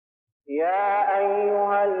يا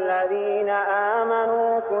أيها الذين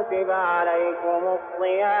آمنوا كتب عليكم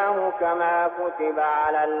الصيام كما كتب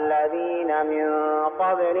على الذين من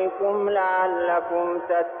قبلكم لعلكم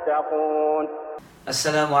تتقون.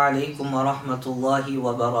 السلام عليكم ورحمة الله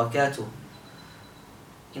وبركاته.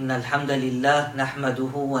 إن الحمد لله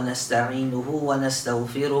نحمده ونستعينه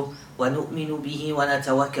ونستغفره ونؤمن به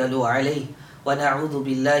ونتوكل عليه ونعوذ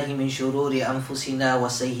بالله من شرور أنفسنا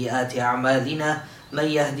وسيئات أعمالنا من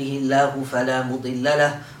يهده الله فلا مضل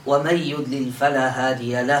له ومن يضلل فلا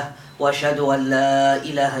هادي له وأشهد أن لا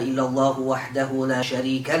إله إلا الله وحده لا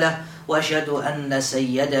شريك له وأشهد أن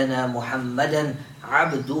سيدنا محمدا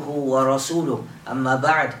عبده ورسوله أما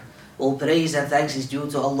بعد. All praise and thanks is due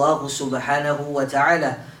to Allah subhanahu wa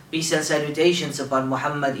ta'ala. Peace and salutations upon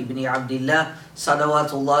Muhammad ibn Abdullah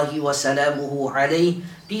salawatullahi wa salamuhu alayhi.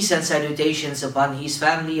 Peace and salutations upon his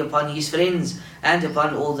family, upon his friends, and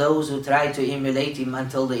upon all those who try to emulate him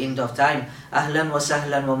until the end of time. Ahlan wa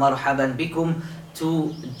sahlan wa marhaban bikum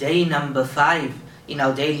to day number 5 in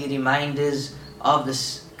our daily reminders of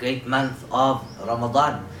this great month of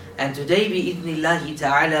Ramadan. And today, bi'idhnillahi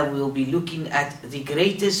ta'ala, we will be looking at the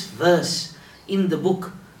greatest verse in the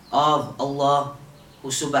book of Allah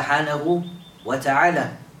subhanahu wa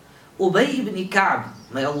ta'ala. Ubay ibn Ka'b,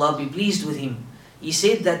 may Allah be pleased with him, he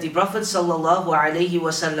said that the Prophet sallallahu alayhi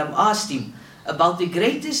wasallam asked him about the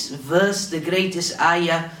greatest verse, the greatest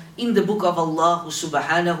ayah in the book of Allah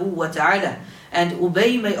subhanahu wa ta'ala. And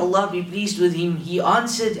Ubay, may Allah be pleased with him, he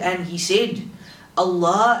answered and he said,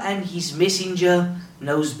 Allah and His Messenger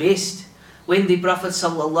knows best. When the Prophet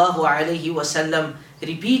sallallahu alaihi wasallam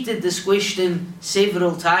repeated this question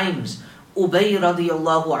several times, Ubay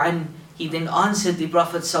radiyallahu an, he then answered the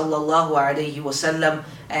Prophet sallallahu alaihi wasallam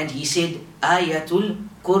and he said, Ayatul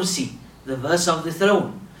Kursi, the verse of the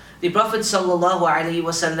throne. The Prophet sallallahu alaihi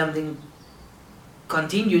wasallam then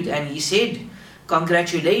continued and he said,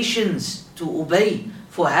 congratulations to Ubay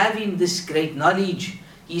for having this great knowledge.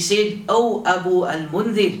 He said, O Abu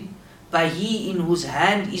al-Mundhir, by He in whose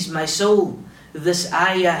hand is my soul, this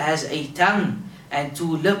ayah has a tongue and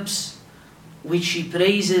 2 lips, which she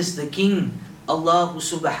praises the King, Allah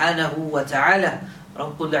subhanahu wa ta'ala,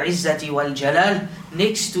 Rabbul Izzati wal Jalal,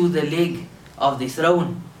 next to the leg of the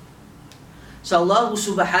throne. So Allah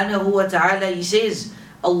subhanahu wa ta'ala, He says,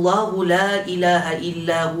 Allahu la ilaha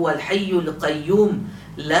illa huwa al-hayyul qayyum,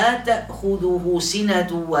 la ta'khuduhu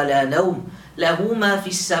sinatu wa la nawm, lahu ma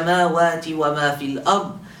fi as-samawati wa ma fi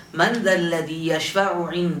al-ard, من ذا الذي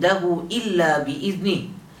يشفع عنده إلا بإذنه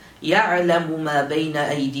يعلم ما بين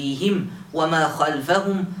أيديهم وما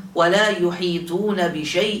خلفهم ولا يحيطون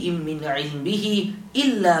بشيء من علمه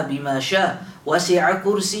إلا بما شاء وسع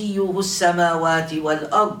كرسيه السماوات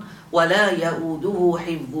والأرض ولا يؤوده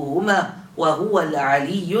حفظهما وهو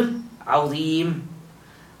العلي العظيم.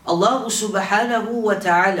 Allah subhanahu wa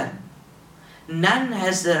ta'ala, none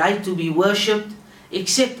has the right to be worshipped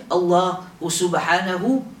except Allah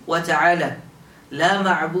subhanahu wa ta'ala. La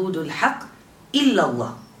ma'budul haq illa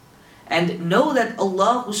Allah. And know that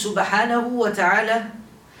Allah subhanahu wa ta'ala,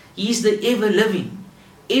 He is the ever living.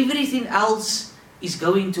 Everything else is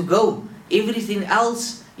going to go. Everything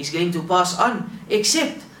else is going to pass on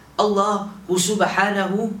except Allah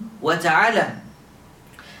subhanahu wa ta'ala.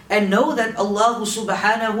 And know that Allah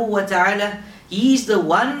subhanahu wa ta'ala, He is the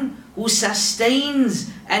one who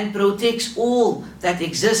sustains and protects all that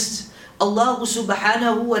exists. Allah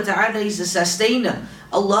subhanahu wa ta'ala is the sustainer.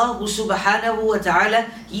 Allah subhanahu wa ta'ala,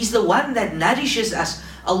 He is the one that nourishes us.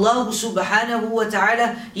 Allah subhanahu wa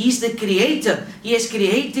ta'ala, He is the creator. He has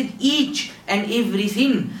created each and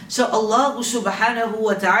everything. So Allah subhanahu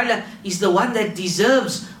wa ta'ala is the one that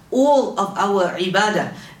deserves all of our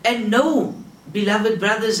ibadah. And know, beloved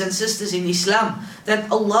brothers and sisters in Islam, that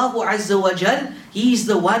Allah Azza wa Jal, He is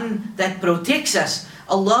the one that protects us.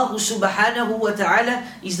 Allah subhanahu wa ta'ala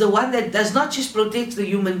is the one that does not just protect the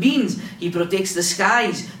human beings. He protects the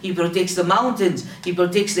skies, He protects the mountains, He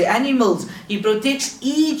protects the animals, He protects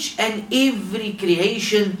each and every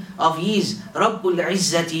creation of His, Rabbul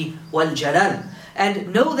Izzati wal Jalal.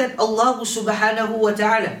 And know that Allah subhanahu wa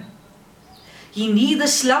ta'ala, He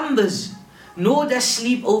neither slumbers nor does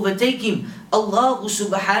sleep overtake Him. Allah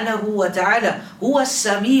subhanahu wa ta'ala, huwa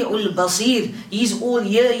as-sami'ul basir, He is all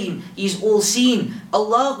hearing, He is all seeing.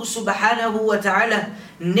 Allah subhanahu wa ta'ala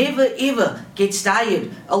never ever gets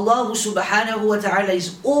tired. Allah subhanahu wa ta'ala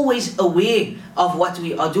is always aware of what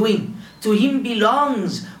we are doing. To Him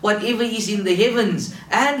belongs whatever is in the heavens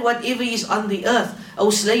and whatever is on the earth. O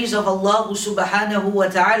slaves of Allah subhanahu wa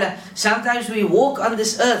ta'ala, sometimes we walk on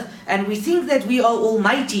this earth and we think that we are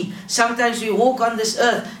almighty. Sometimes we walk on this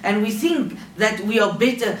earth and we think that we are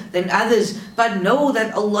better than others. But know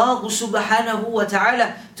that Allah subhanahu wa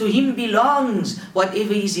ta'ala, to Him belongs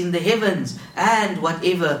whatever is in the heavens and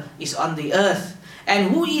whatever is on the earth.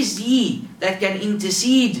 And who is He that can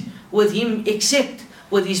intercede with Him except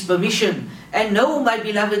with His permission? And know, my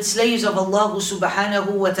beloved slaves of Allah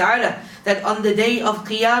subhanahu wa ta'ala, that on the day of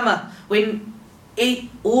Qiyamah, when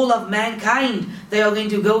all of mankind, they are going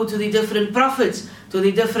to go to the different prophets, to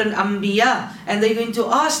the different Anbiya, and they're going to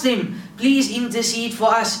ask them, please intercede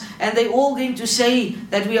for us. And they're all going to say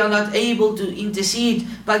that we are not able to intercede,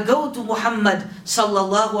 but go to Muhammad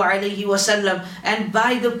sallallahu alayhi wasallam, and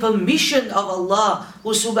by the permission of Allah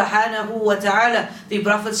subhanahu wa ta'ala, the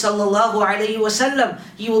Prophet sallallahu alayhi wasallam,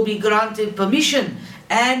 he will be granted permission.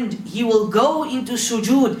 And he will go into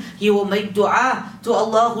sujood. He will make dua to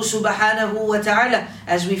Allah subhanahu wa ta'ala.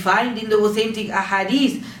 As we find in the authentic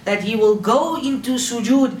ahadith, that he will go into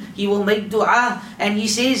sujood. He will make dua. And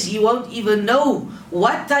he says he won't even know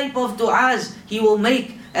what type of duas he will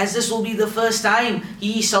make, as this will be the first time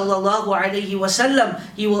he sallallahu alayhi wasallam,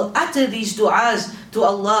 he will utter these duas to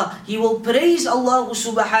Allah. He will praise Allah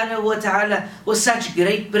subhanahu wa ta'ala with such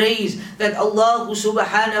great praise that Allah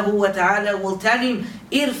subhanahu wa ta'ala will tell him,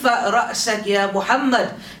 Irfa ra'sak ya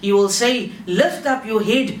Muhammad. He will say, lift up your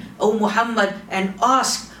head, O Muhammad, and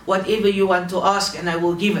ask whatever you want to ask, and I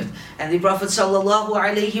will give it. And the Prophet sallallahu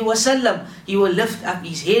alayhi wasallam, he will lift up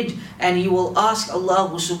his head and he will ask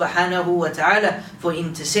Allah subhanahu wa ta'ala for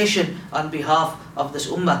intercession on behalf of this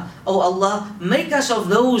ummah. Oh Allah, make us of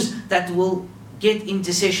those that will get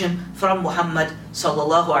intercession from Muhammad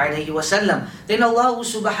sallallahu alayhi wasallam. Then Allah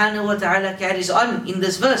subhanahu wa ta'ala carries on in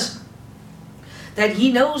this verse that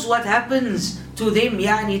He knows what happens to them,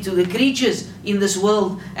 yani to the creatures in this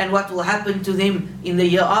world, and what will happen to them in the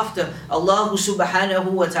year after. Allah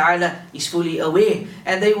subhanahu wa ta'ala is fully aware,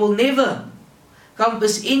 and they will never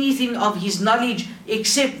compass anything of His knowledge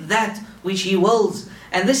except that which He wills.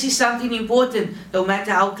 And this is something important. No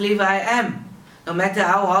matter how clever I am, no matter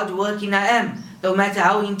how hardworking I am, no matter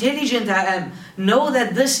how intelligent I am, know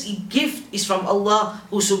that this gift is from Allah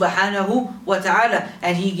subhanahu wa ta'ala,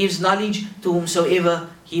 and He gives knowledge to whomsoever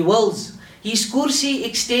He wills. His kursi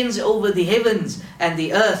extends over the heavens and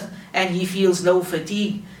the earth, and He feels no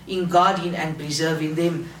fatigue in guarding and preserving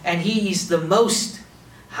them. And He is the most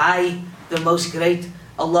high, the most great,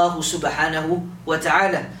 Allah subhanahu wa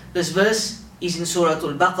ta'ala. This verse is in Surah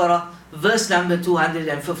Al-Baqarah, verse number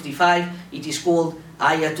 255. It is called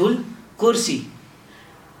Ayatul Kursi.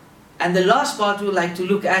 And the last part we would like to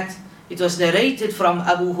look at, it was narrated from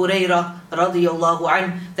Abu Hurairah radiyallahu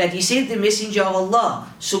anh, that he said the Messenger of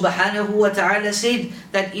Allah subhanahu wa ta'ala said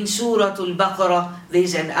that in Surah Al-Baqarah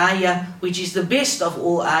there's an ayah which is the best of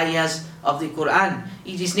all ayahs of the Quran.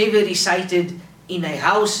 It is never recited in a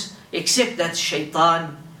house except that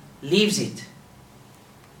shaitan leaves it.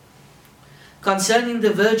 Concerning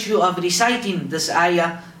the virtue of reciting this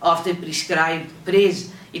ayah after prescribed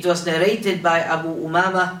prayers, it was narrated by Abu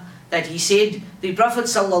Umama that he said, the Prophet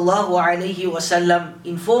sallallahu alaihi wasallam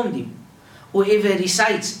informed him, whoever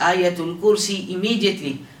recites Ayatul Kursi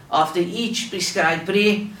immediately after each prescribed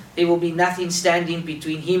prayer, there will be nothing standing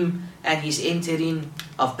between him and his entering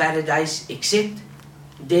of paradise except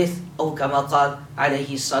death. O kama qala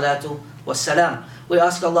alayhi salatu wassalam. We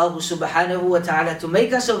ask Allah subhanahu wa ta'ala to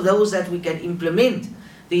make us of those that we can implement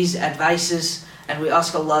these advices, and we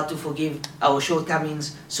ask Allah to forgive our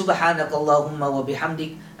shortcomings. Subhanaka Allahumma wa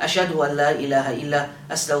bihamdik, ashhadu an la ilaha illa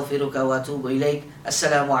astaghfiruka wa atubu ilayk.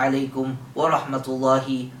 Assalamu alaikum wa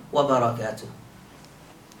rahmatullahi wa barakatuh.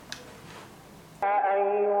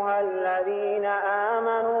 أيها الذين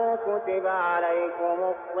آمنوا كتب عليكم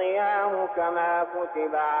الصيام كما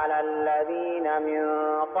كتب على الذين من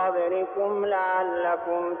قبلكم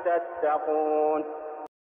لعلكم تتقون